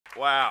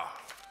Wow.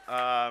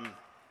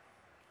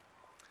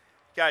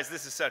 Guys,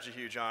 this is such a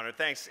huge honor.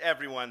 Thanks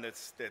everyone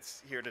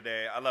that's here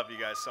today. I love you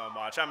guys so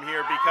much. I'm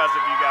here because of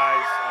you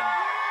guys.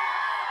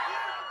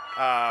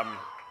 And,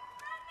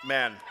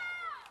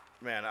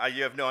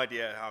 you have no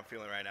idea how I'm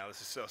feeling right now.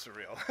 This is so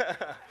surreal.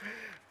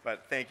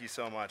 But thank you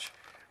so much.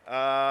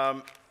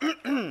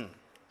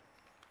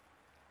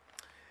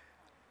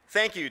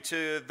 Thank you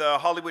to the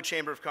Hollywood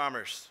Chamber of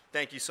Commerce.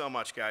 Thank you so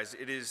much, guys.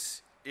 It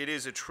is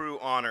a true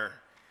honor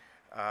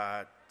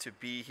to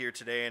be here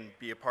today and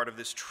be a part of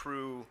this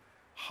true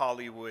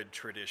Hollywood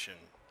tradition.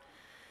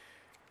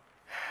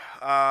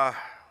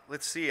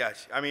 Let's see.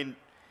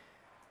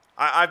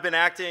 I've been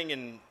acting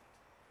and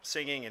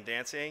singing and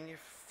dancing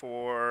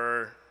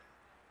for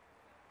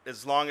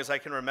as long as I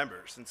can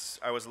remember, since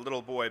I was a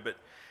little boy, but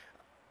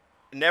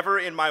never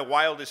in my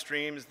wildest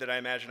dreams did I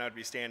imagine I'd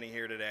be standing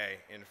here today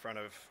in front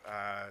of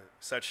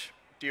such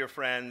dear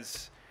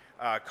friends,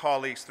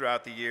 colleagues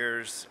throughout the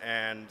years,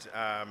 and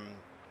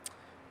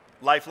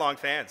lifelong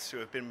fans who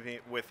have been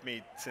with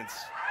me since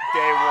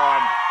day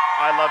one.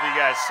 I love you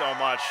guys so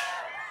much.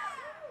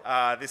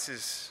 This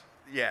is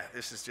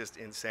just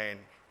insane.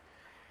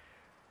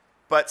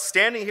 But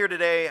standing here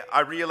today, I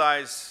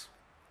realize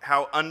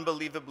how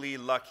unbelievably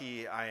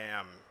lucky I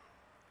am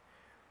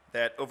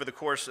that over the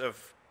course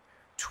of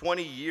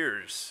 20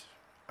 years,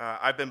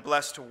 I've been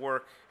blessed to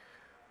work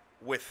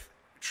with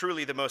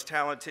truly the most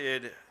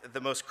talented, the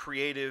most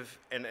creative,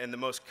 and the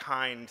most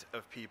kind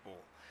of people.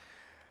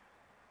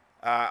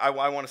 I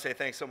want to say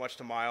thanks so much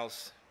to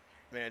Miles.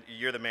 Man,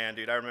 you're the man,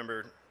 dude. I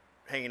remember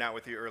hanging out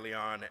with you early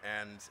on,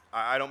 and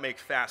I don't make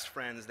fast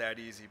friends that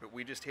easy, but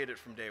we just hit it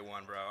from day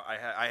one, bro.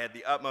 I had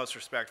the utmost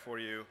respect for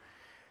you,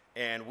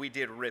 and we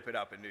did rip it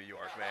up in New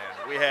York, man.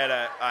 We had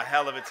a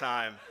hell of a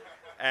time,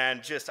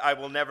 and I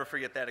will never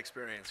forget that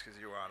experience because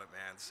you were on it,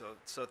 man.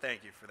 So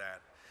thank you for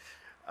that.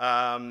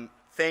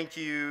 Thank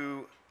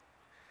you,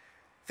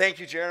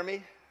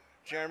 Jeremy.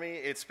 Jeremy,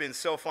 it's been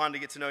so fun to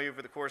get to know you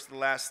over the course of the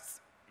last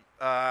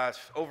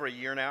over a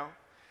year now,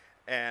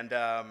 and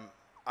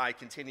I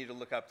continue to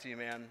look up to you,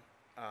 man,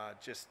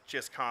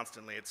 just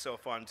constantly. It's so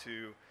fun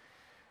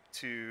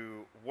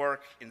to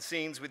work in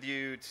scenes with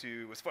you. It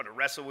was fun to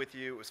wrestle with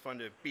you. It was fun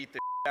to beat the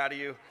out of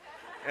you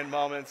in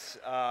moments.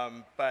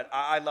 But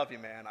I love you,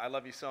 man. I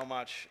love you so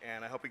much,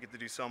 and I hope we get to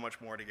do so much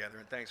more together.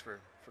 And thanks for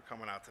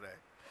coming out today.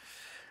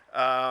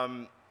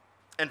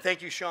 And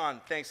thank you, Sean.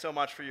 Thanks so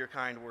much for your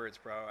kind words,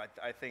 bro.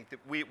 I think that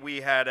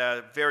we had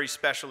a very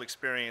special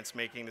experience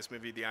making this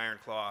movie, The Iron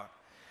Claw.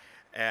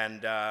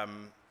 And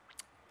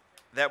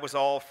that was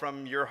all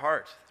from your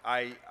heart.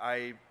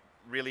 I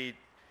really,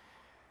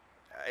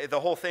 the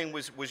whole thing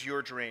was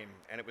your dream,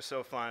 and it was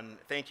so fun.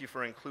 Thank you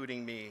for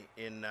including me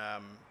in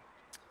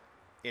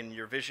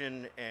your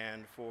vision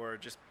and for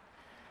just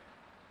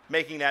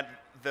making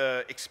that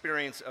the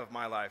experience of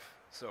my life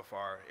so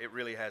far. It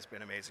really has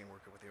been amazing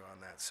working with you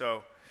on that.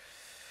 So,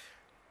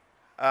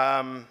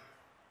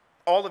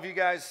 all of you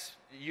guys,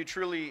 you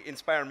truly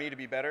inspire me to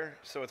be better,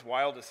 so it's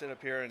wild to sit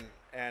up here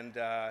and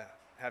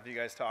have you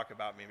guys talk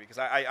about me, because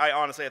I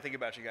honestly, I think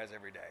about you guys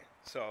every day.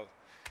 So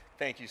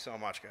thank you so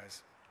much,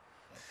 guys.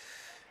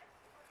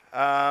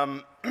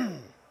 I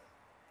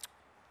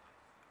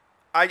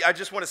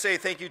just want to say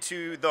thank you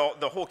to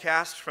the whole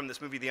cast from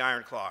this movie, The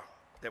Iron Claw,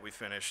 that we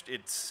finished.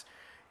 It's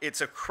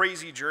a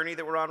crazy journey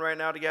that we're on right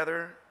now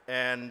together,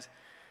 and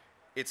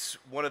it's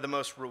one of the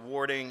most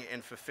rewarding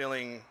and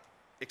fulfilling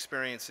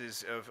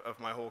experiences of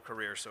my whole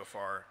career so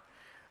far.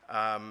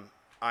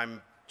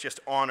 I'm just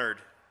honored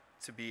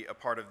to be a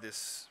part of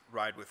this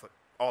ride with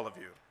all of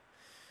you.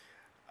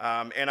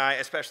 And I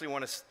especially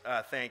want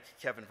to thank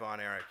Kevin Von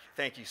Erich.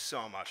 Thank you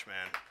so much,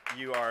 man.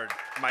 You are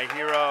my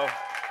hero.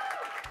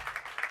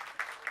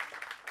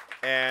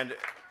 And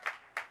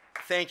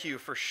thank you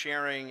for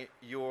sharing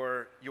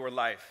your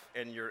life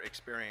and your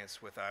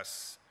experience with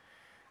us,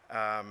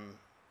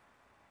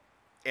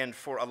 and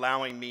for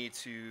allowing me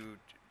to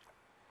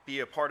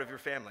be a part of your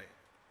family,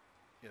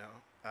 you know.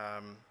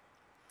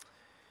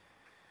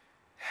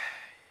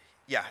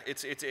 Yeah,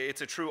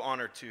 it's a true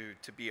honor to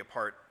be a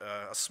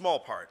small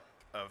part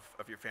of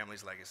your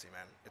family's legacy,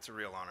 man. It's a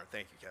real honor.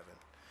 Thank you, Kevin.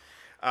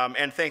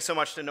 And thanks so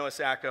much to Noah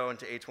Sacco and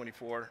to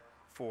A24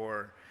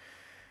 for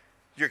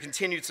your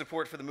continued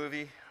support for the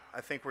movie.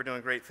 I think we're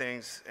doing great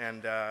things,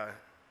 and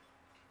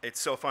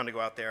it's so fun to go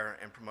out there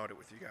and promote it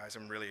with you guys.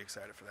 I'm really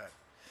excited for that.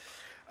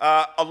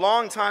 A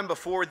long time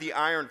before The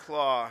Iron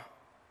Claw,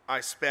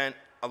 I spent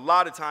a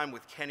lot of time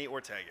with Kenny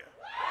Ortega.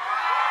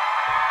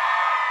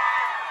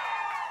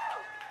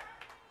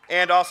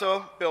 And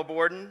also Bill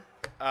Borden,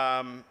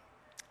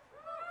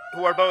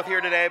 who are both here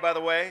today, by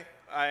the way.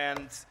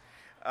 And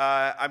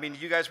I mean,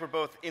 you guys were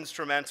both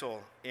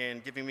instrumental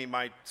in giving me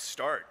my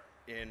start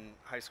in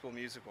High School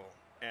Musical.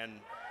 And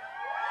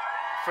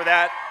for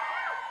that,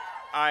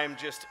 I'm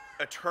just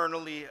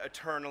eternally,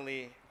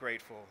 eternally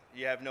grateful.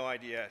 You have no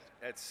idea.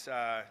 It's,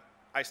 I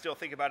still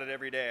think about it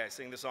every day. I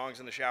sing the songs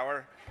in the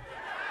shower.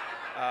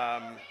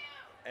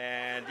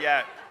 And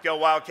yeah, go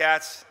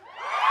Wildcats.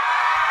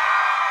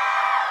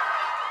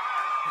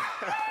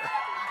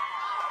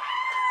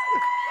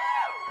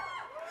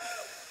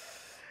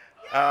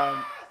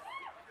 Um,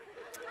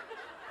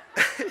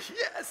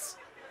 yes.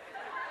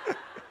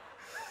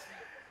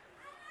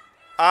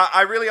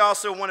 I really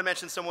also want to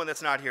mention someone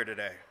that's not here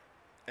today,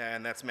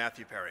 and that's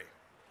Matthew Perry,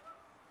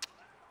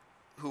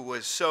 who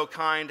was so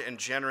kind and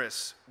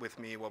generous with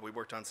me while we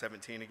worked on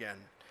 17 again.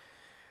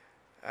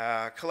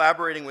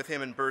 Collaborating with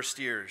him in Burst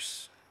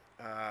Ears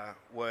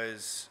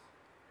was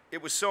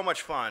so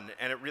much fun,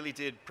 and it really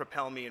did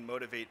propel me and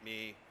motivate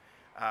me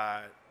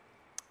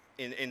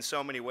in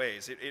so many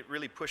ways. It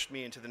really pushed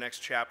me into the next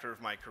chapter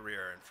of my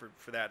career, and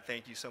for that,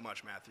 thank you so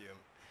much, Matthew.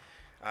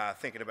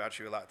 Thinking about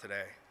you a lot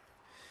today.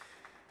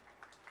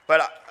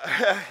 But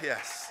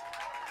yes,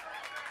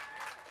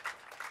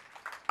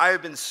 I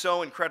have been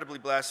so incredibly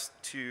blessed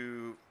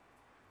to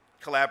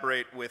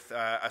collaborate with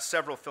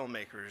several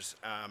filmmakers,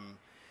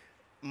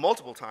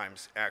 multiple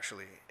times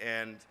actually,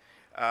 and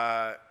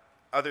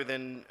other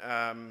than,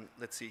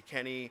 let's see,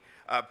 Kenny,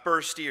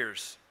 Burst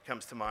Ears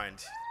comes to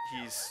mind.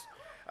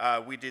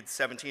 We did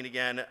 17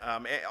 again.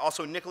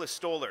 Also Nicholas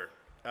Stoller,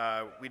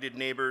 we did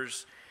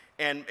Neighbors,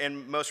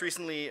 and most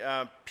recently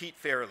Pete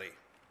Fairley,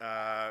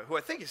 who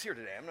I think is here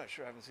today. I'm not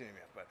sure, I haven't seen him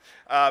yet,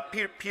 but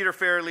Peter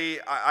Fairley,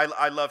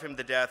 I love him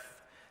to death.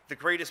 The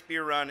greatest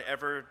beer run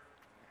ever,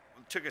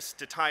 took us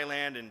to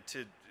Thailand and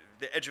to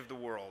the edge of the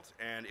world,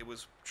 and it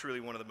was truly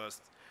one of the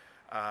most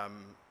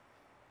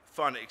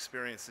fun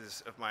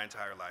experiences of my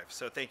entire life.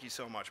 So thank you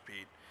so much,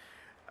 Pete.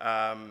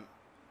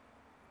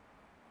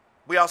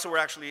 We also were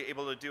actually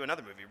able to do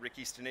another movie,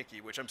 Ricky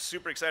Stenicki, which I'm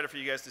super excited for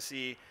you guys to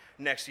see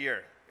next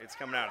year. It's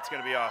coming out. It's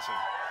going to be awesome.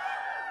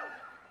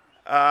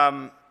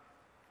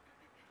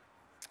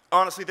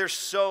 Honestly, there's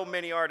so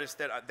many artists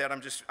that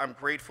I'm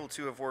grateful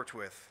to have worked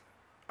with.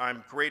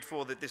 I'm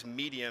grateful that this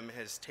medium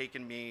has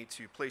taken me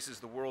to places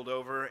the world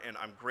over, and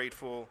I'm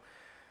grateful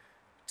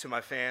to my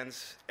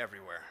fans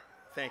everywhere.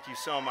 Thank you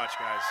so much,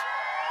 guys.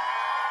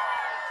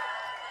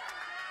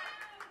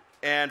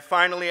 And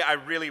finally, I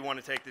really want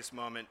to take this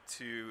moment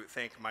to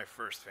thank my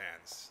first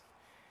fans.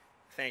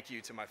 Thank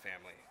you to my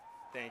family.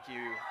 Thank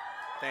you,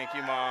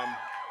 Mom.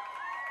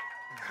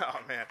 Oh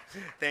man,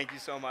 thank you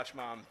so much,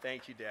 Mom.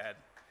 Thank you, Dad.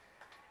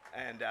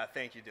 And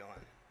thank you,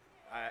 Dylan.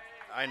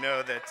 I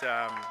know that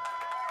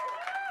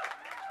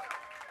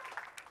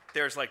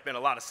there's been a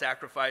lot of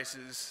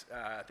sacrifices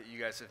that you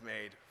guys have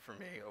made for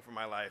me over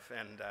my life,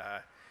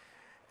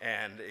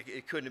 and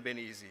it couldn't have been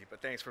easy,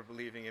 but thanks for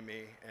believing in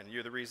me, and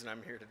you're the reason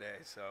I'm here today,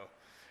 so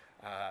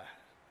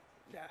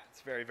yeah,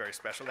 it's very, very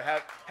special.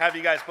 To have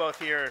you guys both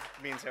here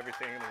means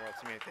everything in the world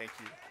to me. Thank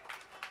you.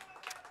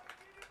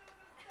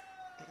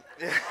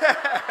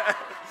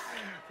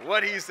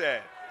 What he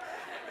said.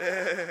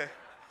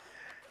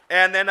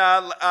 And then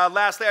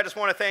lastly, I just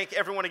want to thank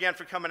everyone again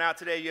for coming out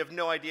today. You have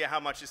no idea how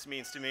much this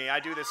means to me. I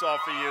do this all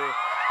for you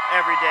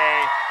every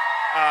day.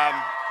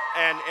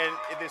 And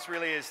this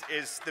really is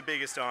the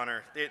biggest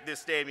honor.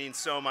 This day means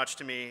so much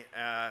to me,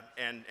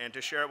 and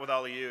to share it with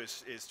all of you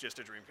is just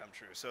a dream come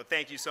true. So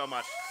thank you so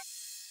much.